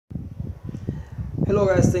Hello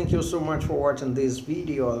guys, thank you so much for watching this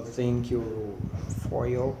video. Thank you for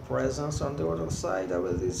your presence on the other side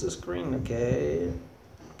of this screen. Okay,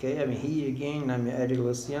 I'm here again. I'm Eddie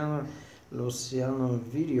Luciano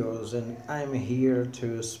videos, and I'm here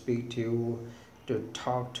to speak to you, to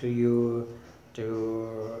talk to you,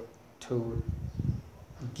 to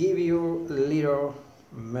give you a little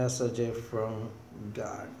message from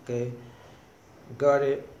God. Okay,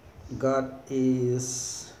 God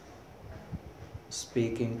is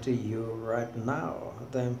speaking to you right now.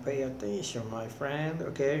 Then pay attention, my friend.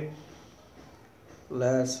 Okay,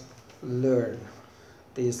 let's learn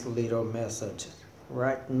this little message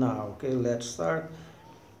right now. Okay, let's start.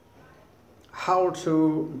 How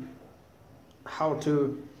to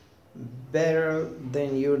better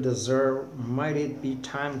than you deserve. Might it be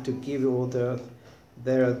time to give you the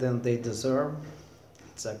better than they deserve?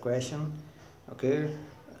 It's a question. Okay,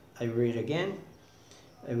 I read again.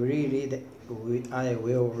 I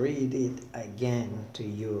will read it again to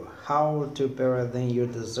you. How to better than you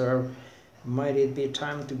deserve. Might it be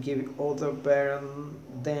time to give other better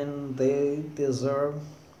than they deserve?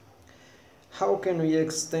 How can we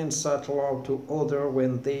extend such love to others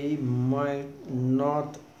when they might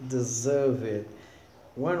not deserve it?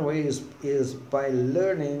 One way is by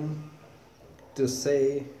learning to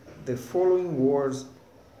say the following words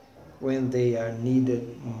when they are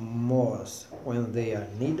needed most. When they are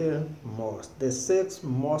needed most. The six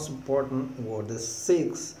most important words.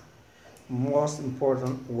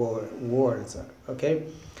 Okay,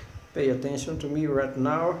 pay attention to me right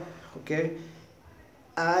now. Okay,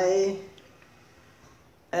 I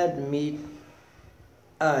admit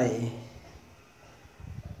I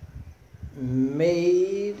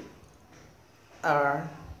made a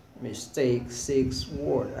mistake. Six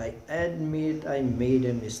word. I admit I made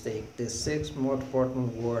a mistake. The six most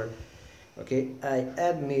important word. Okay, I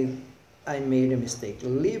admit I made a mistake.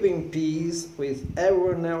 Live in peace with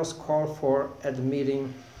everyone else. Call for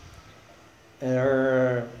admitting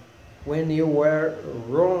when you were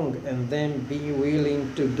wrong, and then be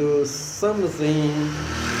willing to do something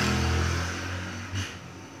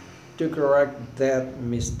to correct that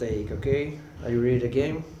mistake. Okay, I read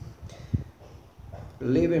again.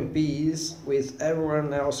 Live in peace with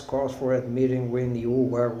everyone else. Calls for admitting when you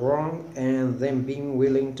were wrong and then being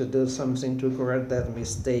willing to do something to correct that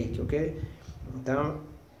mistake. Okay, now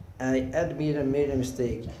I admit I made a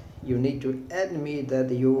mistake. You need to admit that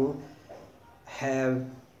you have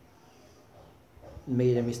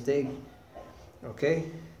made a mistake. Okay,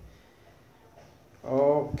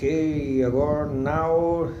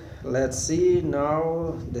 now let's see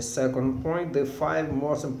now the second point, the five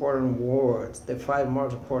most important words.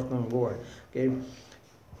 Okay,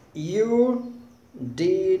 you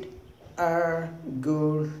did a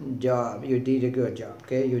good job.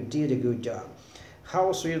 Okay, you did a good job.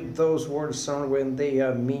 How sweet those words sound when they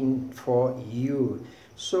are meant for you.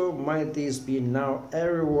 So might this be now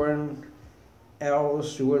everyone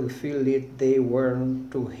else would feel it, they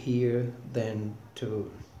weren't to hear them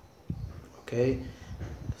too. Okay,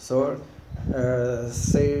 so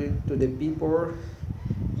say to the people,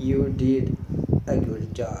 you did a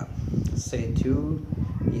good job. Say to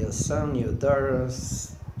your son, your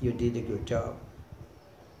daughters, you did a good job.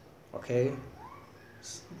 Okay,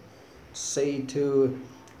 say to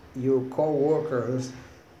your co-workers,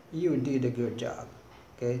 you did a good job.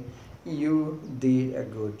 Okay, you did a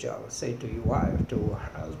good job. Say to your wife, to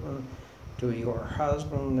your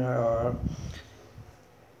husband,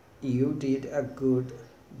 you did a good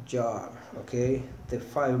job. Okay, the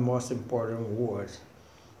five most important words.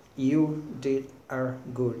 You did a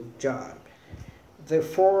good job. The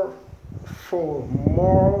four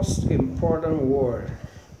most important word.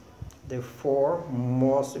 The four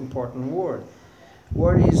most important word.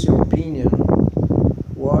 What is your opinion?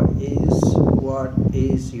 What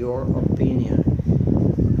is your opinion?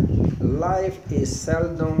 Life is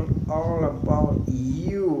seldom all about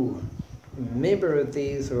you. Remember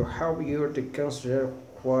this will help you to consider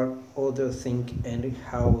what others think and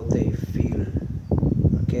how they feel.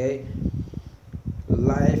 Okay?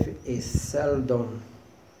 Life is seldom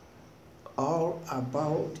all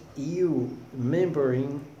about you. Remember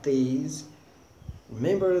this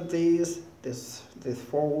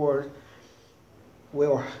forward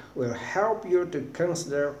will help you to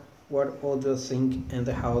consider what others think and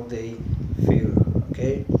how they feel.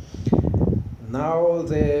 Okay, now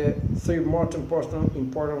the three most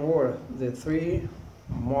important word. The three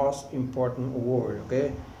most important word.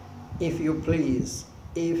 Okay, if you please.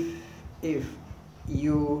 If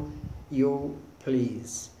you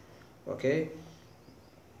please. Okay,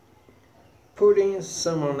 putting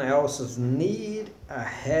someone else's need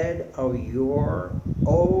ahead of your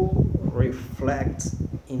own reflects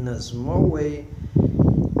in a small way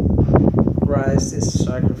Christ's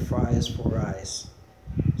sacrifice for us.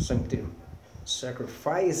 Something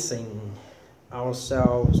sacrificing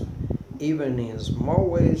ourselves even in small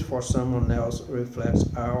ways for someone else reflects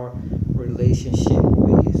our relationship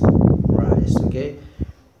with Christ. Okay,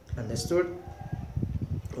 understood?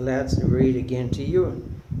 Let's read again to you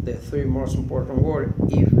the three most important words.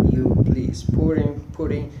 If you please,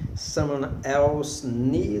 putting someone else's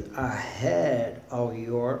need ahead of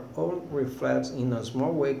your own reflects in a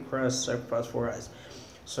small way Christ's sacrifice for us.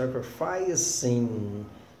 Sacrificing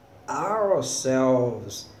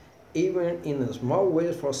ourselves even in a small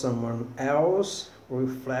way for someone else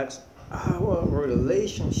reflects our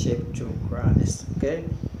relationship to Christ. Okay,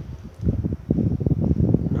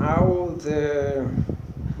 now the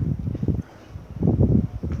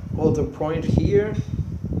other point here,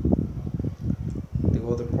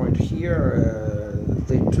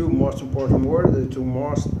 the two most important words, two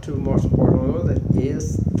most important words, that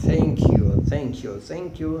is thank you, thank you,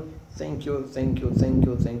 thank you, thank you, thank you, thank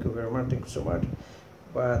you, thank you very much, thank you so much.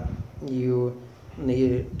 But you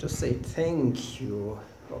need to say thank you.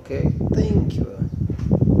 Okay, thank you,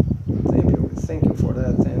 thank you for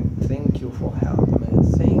that, thank you for helping me,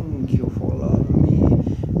 thank you for loving me,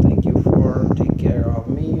 thank you for taking care of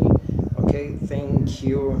me. Okay, thank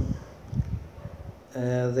you.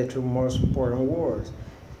 The two most important words.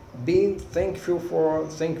 Being thankful for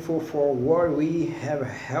what we have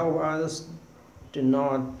helped us. Do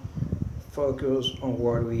not focus on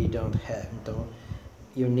what we don't have.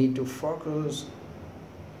 You need to focus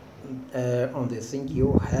on the thing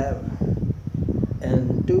you have,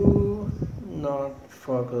 and do not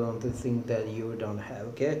focus on the thing that you don't have.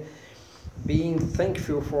 Okay, being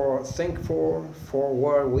thankful for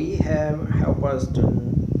what we have help us to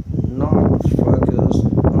not focus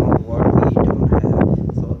on what we don't have.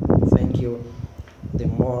 So thank you, the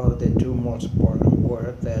two most important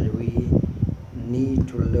words that we need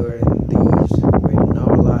to learn these in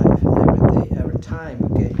our life, every day, every time.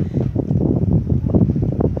 Okay,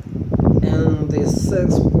 and the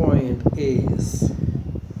sixth point is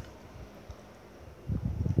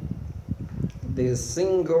the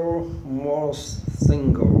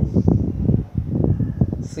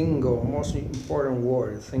most important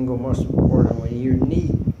word, when you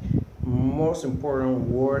need most important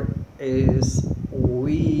word is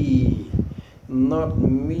we, not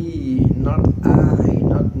me, not I,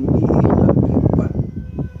 not me, not you, but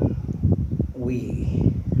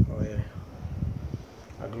we. Okay.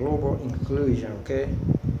 A global inclusion. Okay,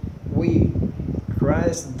 we.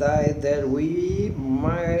 Christ died that we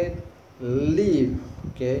might live.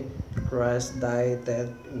 Okay, Christ died that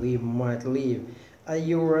we might live. Are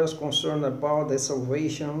you as concerned about the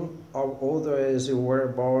salvation of others as you were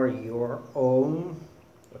about your own?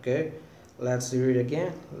 Okay, let's read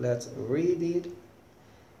again. Let's read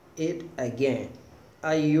it again.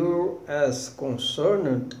 Are you as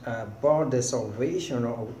concerned about the salvation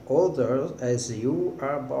of others as you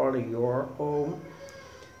are about your own?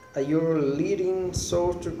 Are you leading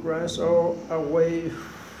souls to Christ or away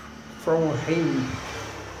from Him?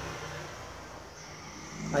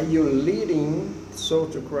 Are you leading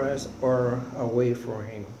souls to Christ or away from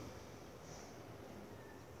Him?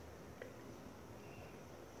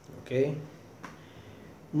 Okay.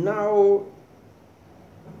 Now,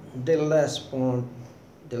 the last point,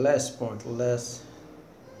 last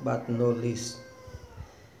but not least,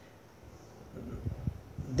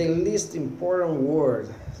 the least important word,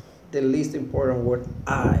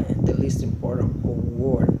 I.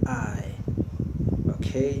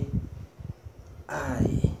 Okay,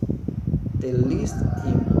 I. The least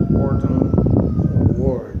important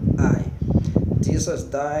word, I. Jesus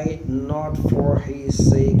died not for His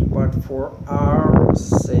sake, but for our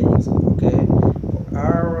sake. Okay, for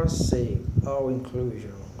our sake, our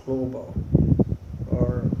inclusion, global.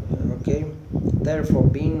 Okay. Therefore,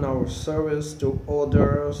 being our service to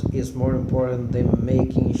others is more important than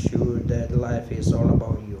making sure that life is all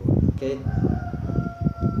about you. Okay.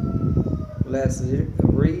 Let's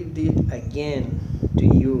read it again to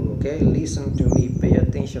you. Okay, listen to me, pay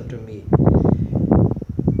attention to me.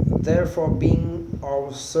 Therefore, being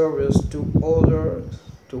of service to others,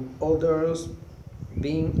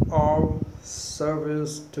 being of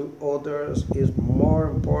service to others is more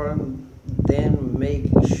important than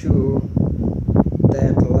making sure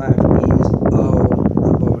that life is all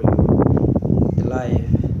about you. The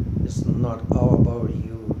life is not all about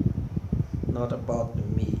you, not about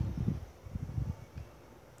me,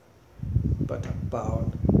 but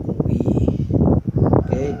about we.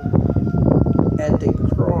 Okay,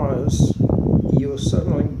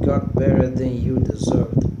 got better than you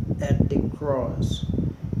deserved. At the cross,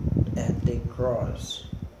 at the cross,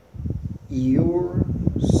 you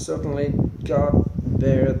certainly got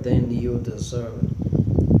better than you deserved.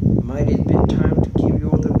 Might it be time to give you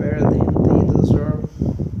the better than they deserve?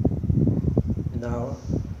 Now,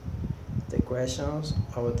 the questions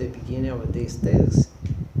of the beginning of this text,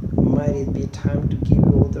 might it be time to give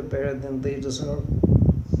you the better than they deserve?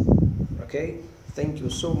 Okay, thank you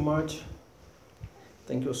so much.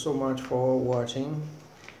 Thank you so much for watching.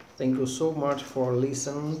 Thank you so much for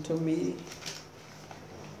listening to me.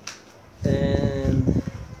 And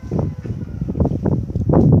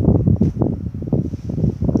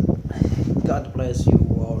God bless you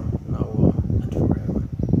all now and forever.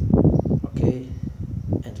 Okay?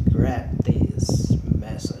 And grab this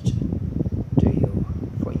message to you,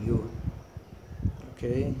 for you.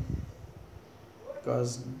 Okay?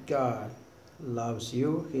 Because God loves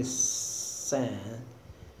you. He sent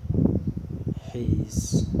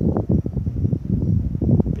His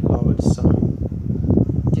beloved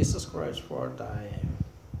Son, Jesus Christ, for dying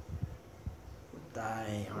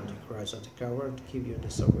on the cross of the Calvary to give you the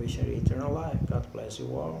salvation, eternal life. God bless you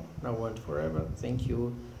all now and forever. Thank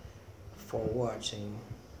you for watching.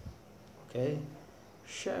 Okay,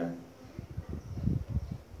 share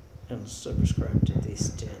and subscribe to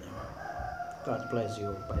this channel. God bless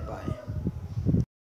you. Bye bye.